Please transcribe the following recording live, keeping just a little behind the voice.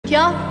停！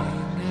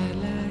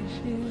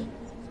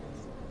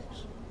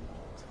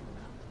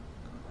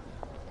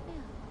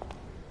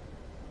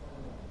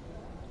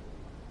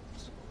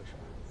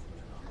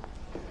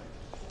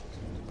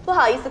不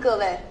好意思，各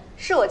位，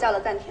是我叫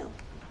了暂停。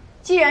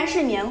既然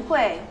是年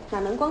会，哪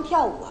能光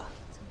跳舞啊？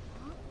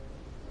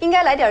应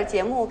该来点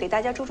节目给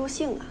大家助助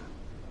兴啊！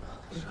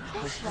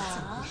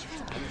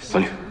樊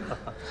律，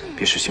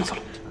别使性子了。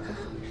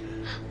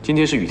今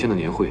天是雨天的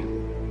年会，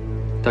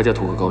大家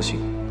图个高兴，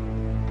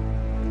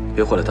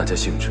别坏了大家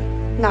兴致。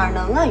哪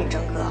能啊，宇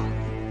正哥，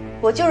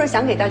我就是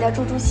想给大家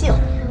助助兴。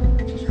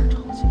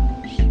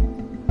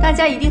大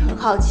家一定很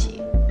好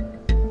奇，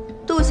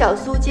杜小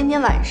苏今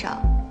天晚上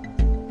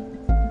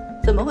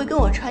怎么会跟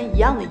我穿一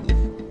样的衣服？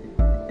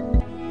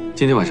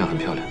今天晚上很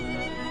漂亮。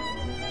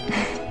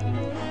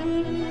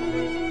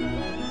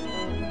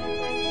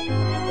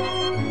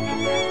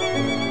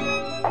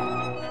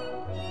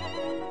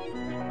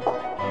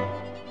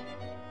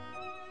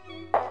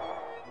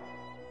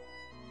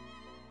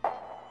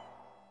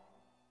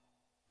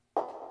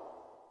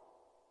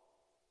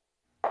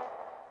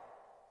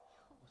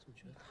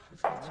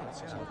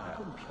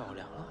更漂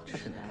亮了，这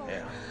是哪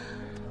呀？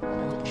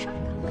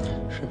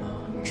是吗？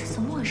这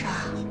怎么回事啊？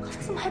这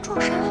怎么还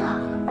撞衫了？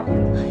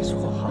没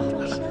错哈，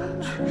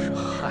确实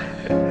嗨，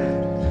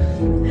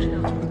这样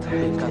就太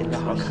尴尬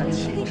了，看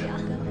气质。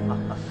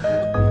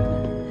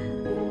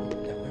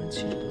两个人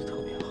气质都特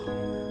别好。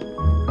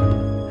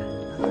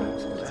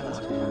来了，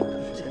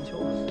是千秋，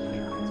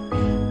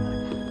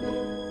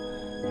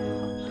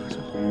李总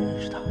好像认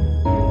识他。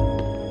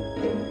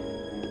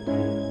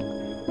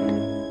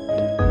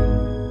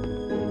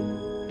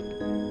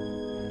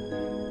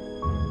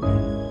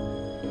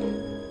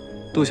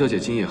杜小姐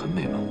今夜很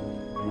美吗？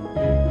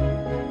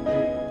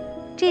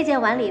这件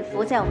晚礼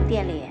服在我们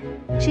店里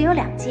只有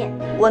2件。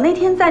我那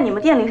天在你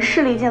们店里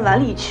试了一件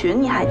晚礼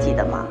裙，你还记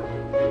得吗？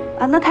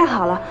啊，那太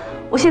好了，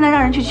我现在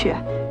让人去取。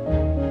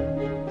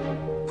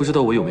不知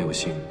道我有没有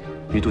幸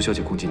与杜小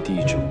姐共进第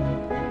一支舞？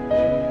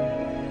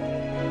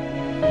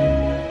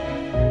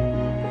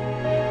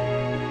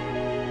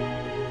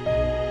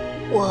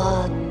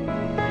我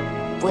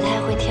不太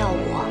会跳舞。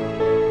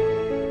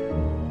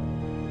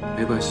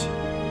没关系。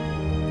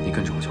你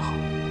跟着我就好。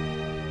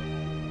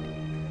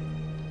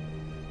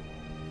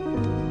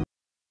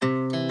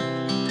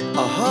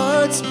Our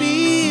hearts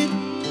beat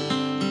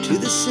to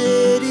the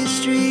city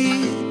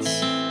streets.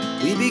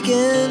 We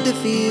began to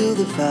feel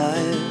the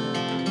fire.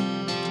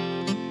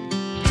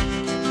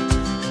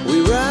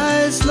 We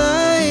rise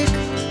like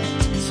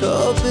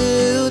tall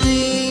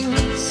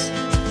buildings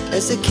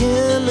as the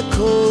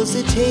chemicals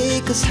they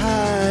take us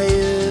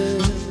higher.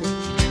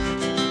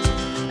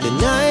 The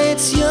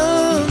night's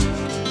young.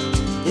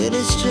 It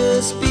has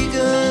just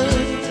begun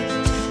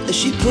as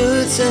she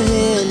puts her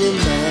hand in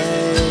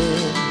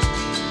mine.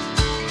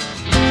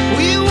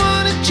 We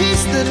wanna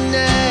chase the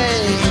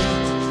night,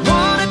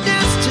 wanna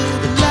dance to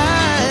the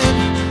light,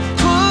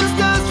 pull the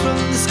stars from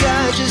the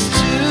sky, just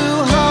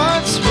two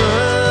hearts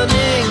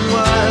running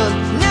wild.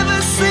 Never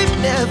sleep,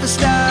 never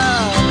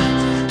stop,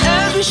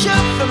 as we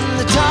shout from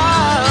the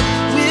top.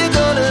 We're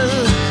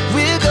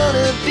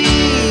gonna be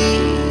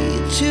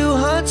two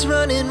hearts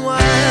running wild.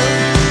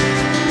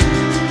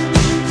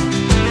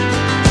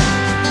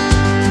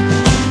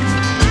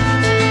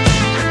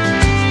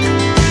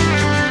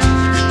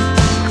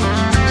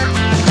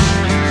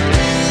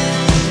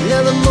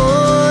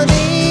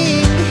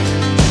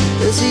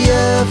 The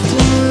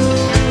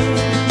afternoon,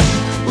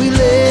 we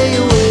lay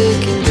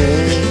awake in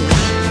bed.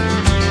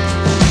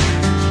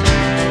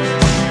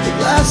 The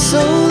laugh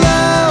so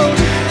loud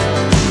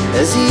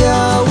as the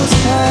hours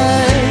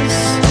pass.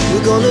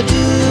 We're gonna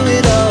do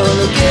it all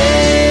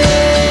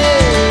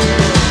again.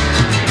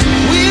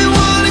 We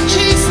wanna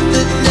chase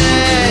the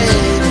night,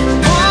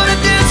 wanna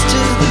dance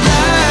to the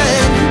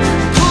light,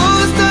 pull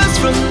the stars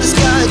from the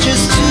sky,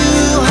 just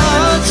two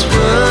hearts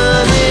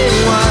running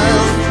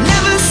wild.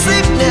 Never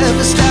sleep,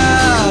 never stop.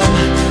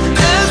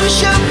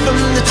 Shout from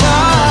the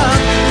top,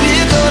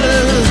 we're gonna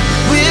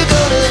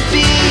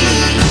be,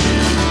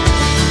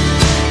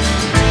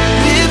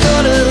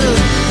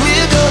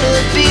 we're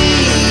gonna be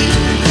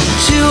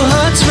two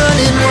hearts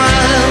running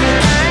wild.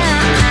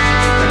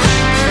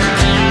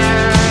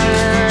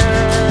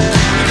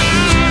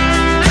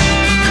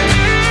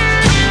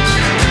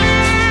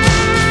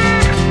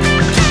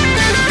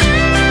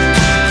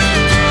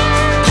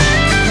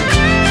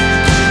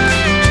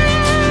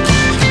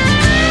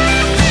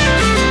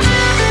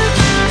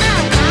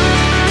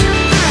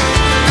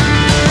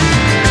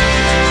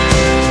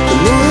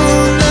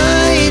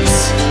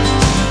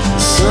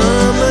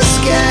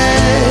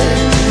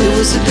 It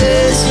was the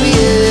best we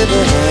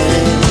ever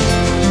had.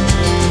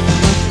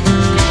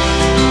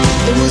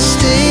 And we'll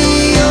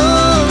stay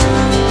young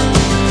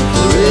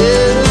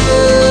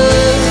forever.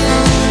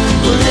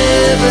 We'll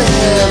never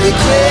have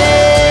regrets.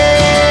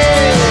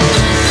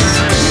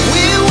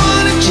 We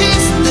wanna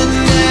chase the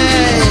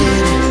night,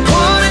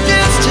 wanna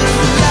dance to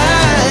the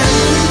light,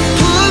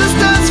 pull the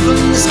stars from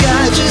the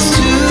sky, just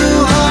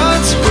two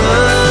hearts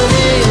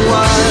running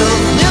wild.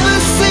 Never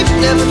sleep,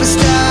 never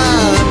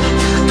stop.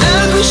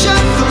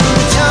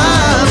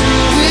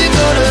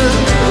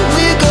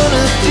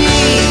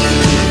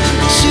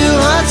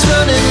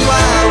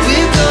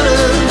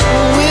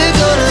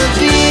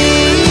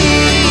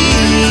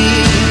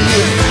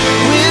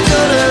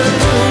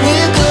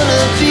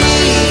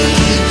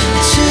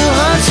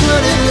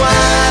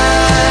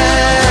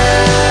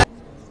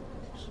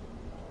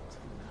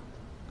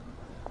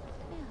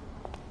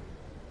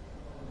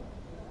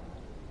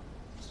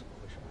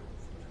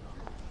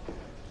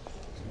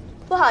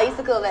 好意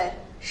思各位，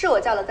是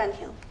我叫了暂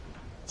停。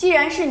既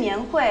然是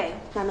年会，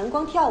哪能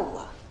光跳舞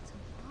啊？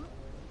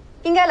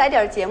应该来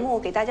点节目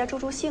给大家助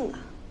助兴啊。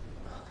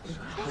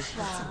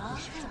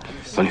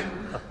樊律，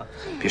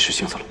别使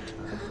性子了。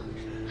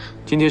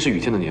今天是雨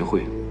天的年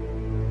会，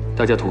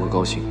大家图个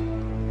高兴，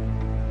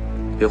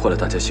别坏了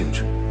大家兴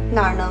致。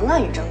哪能啊，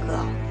宇正哥，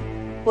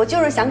我就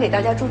是想给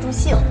大家助助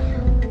兴。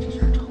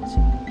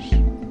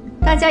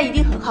大家一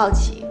定很好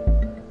奇，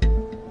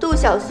杜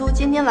小苏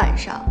今天晚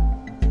上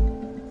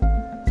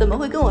怎么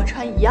会跟我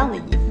穿一样的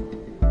衣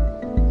服？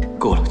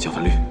够了，蒋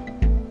樊律。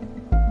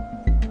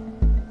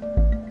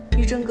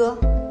宇正哥，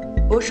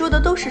我说的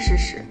都是事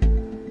实，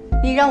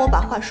你让我把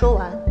话说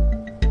完。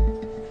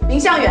林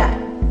向远，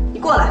你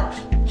过来，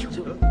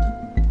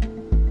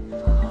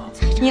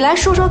你来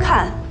说说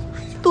看，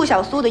杜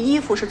小苏的衣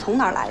服是从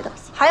哪儿来的？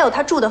还有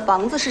她住的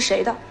房子是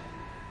谁的？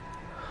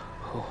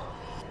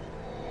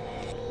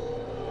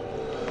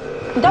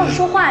你倒是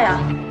说话呀！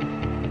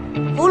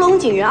福隆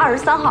景园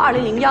23号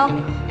2001，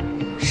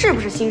是不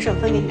是兴盛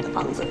分给你的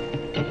房子？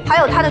还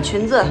有她的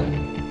裙子，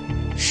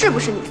是不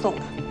是你送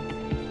的？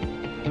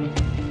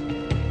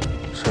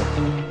是，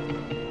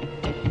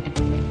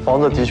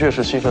房子的确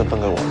是兴盛分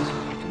给我的，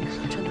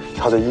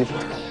她的衣服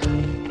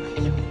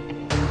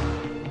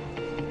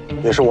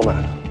也是我买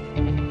的。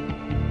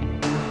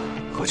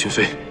何群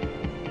飞，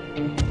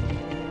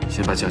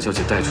先把蒋小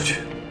姐带出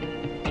去。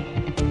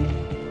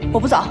我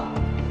不走。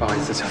不好意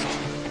思，蒋总。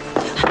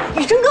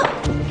宇正哥，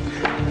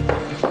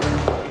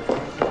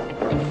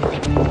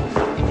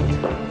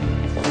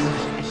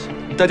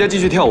大家继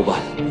续跳舞吧。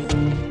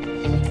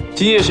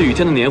今夜是雨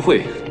天的年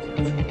会，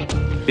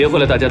别坏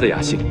了大家的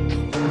雅兴。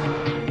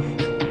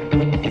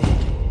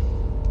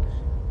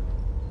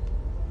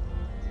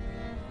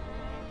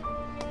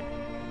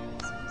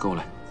跟我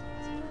来。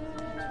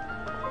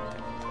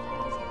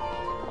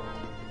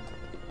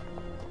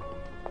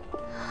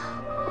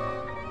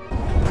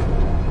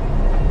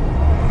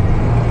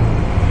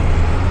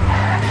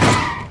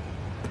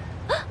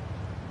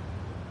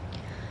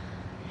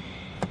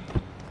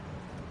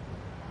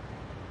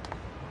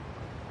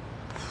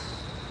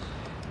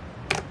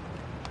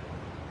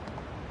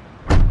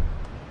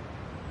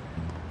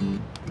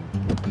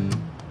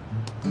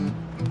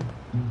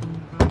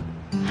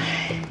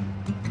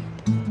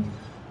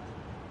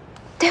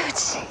对不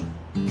起，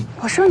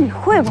我说你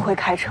会不会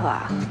开车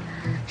啊？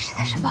实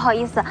在是不好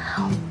意思，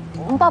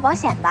我们报保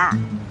险吧。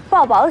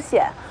报保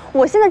险？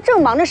我现在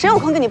正忙着，谁有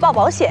空跟你报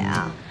保险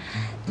啊？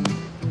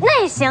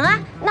那也行啊，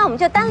那我们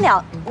就单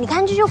聊。你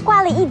看这就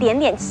挂了一点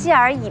点漆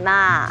而已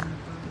嘛。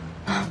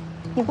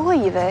你不会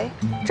以为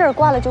这儿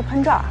刮了就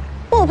喷这儿，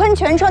不喷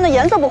全车那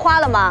颜色不花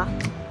了吗？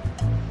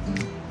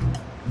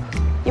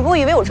你不会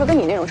以为我车跟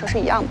你那种车是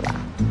一样的吧？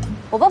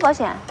我报保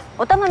险，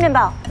我单方面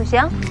报就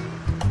行。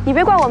你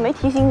别怪我没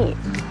提醒你，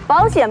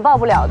保险报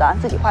不了的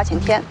自己花钱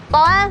添。保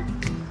安，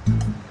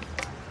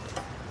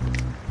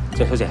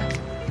蒋小姐，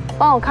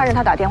帮我看着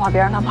他打电话，别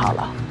让他跑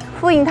了，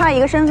复印他一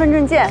个身份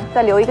证件，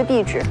再留一个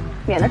地址，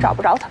免得找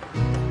不着他。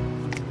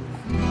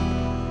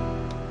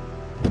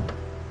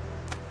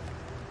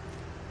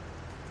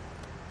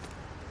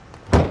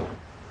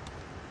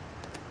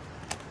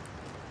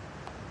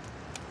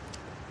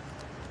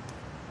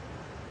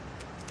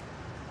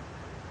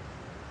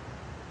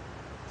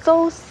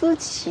邹思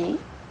琪，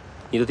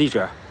你的地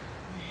址？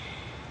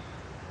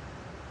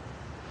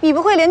你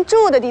不会连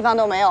住的地方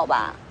都没有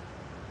吧？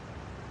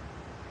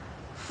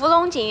福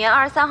隆景园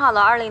23号楼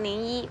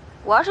2001。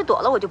我要是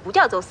躲了，我就不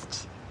叫邹思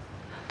琪。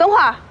等会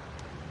儿，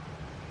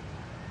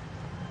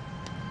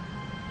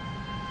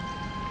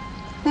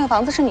那个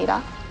房子是你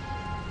的？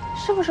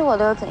是不是我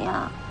的又怎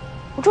样？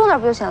我住那儿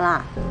不就行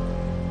了？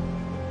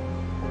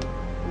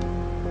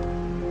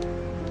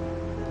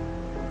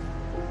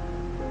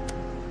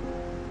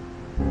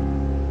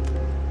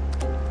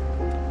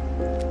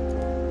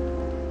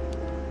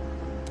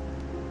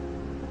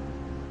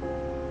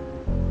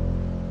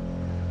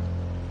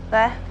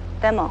喂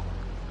 ，Demo，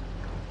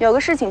有个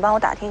事情帮我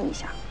打听一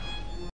下。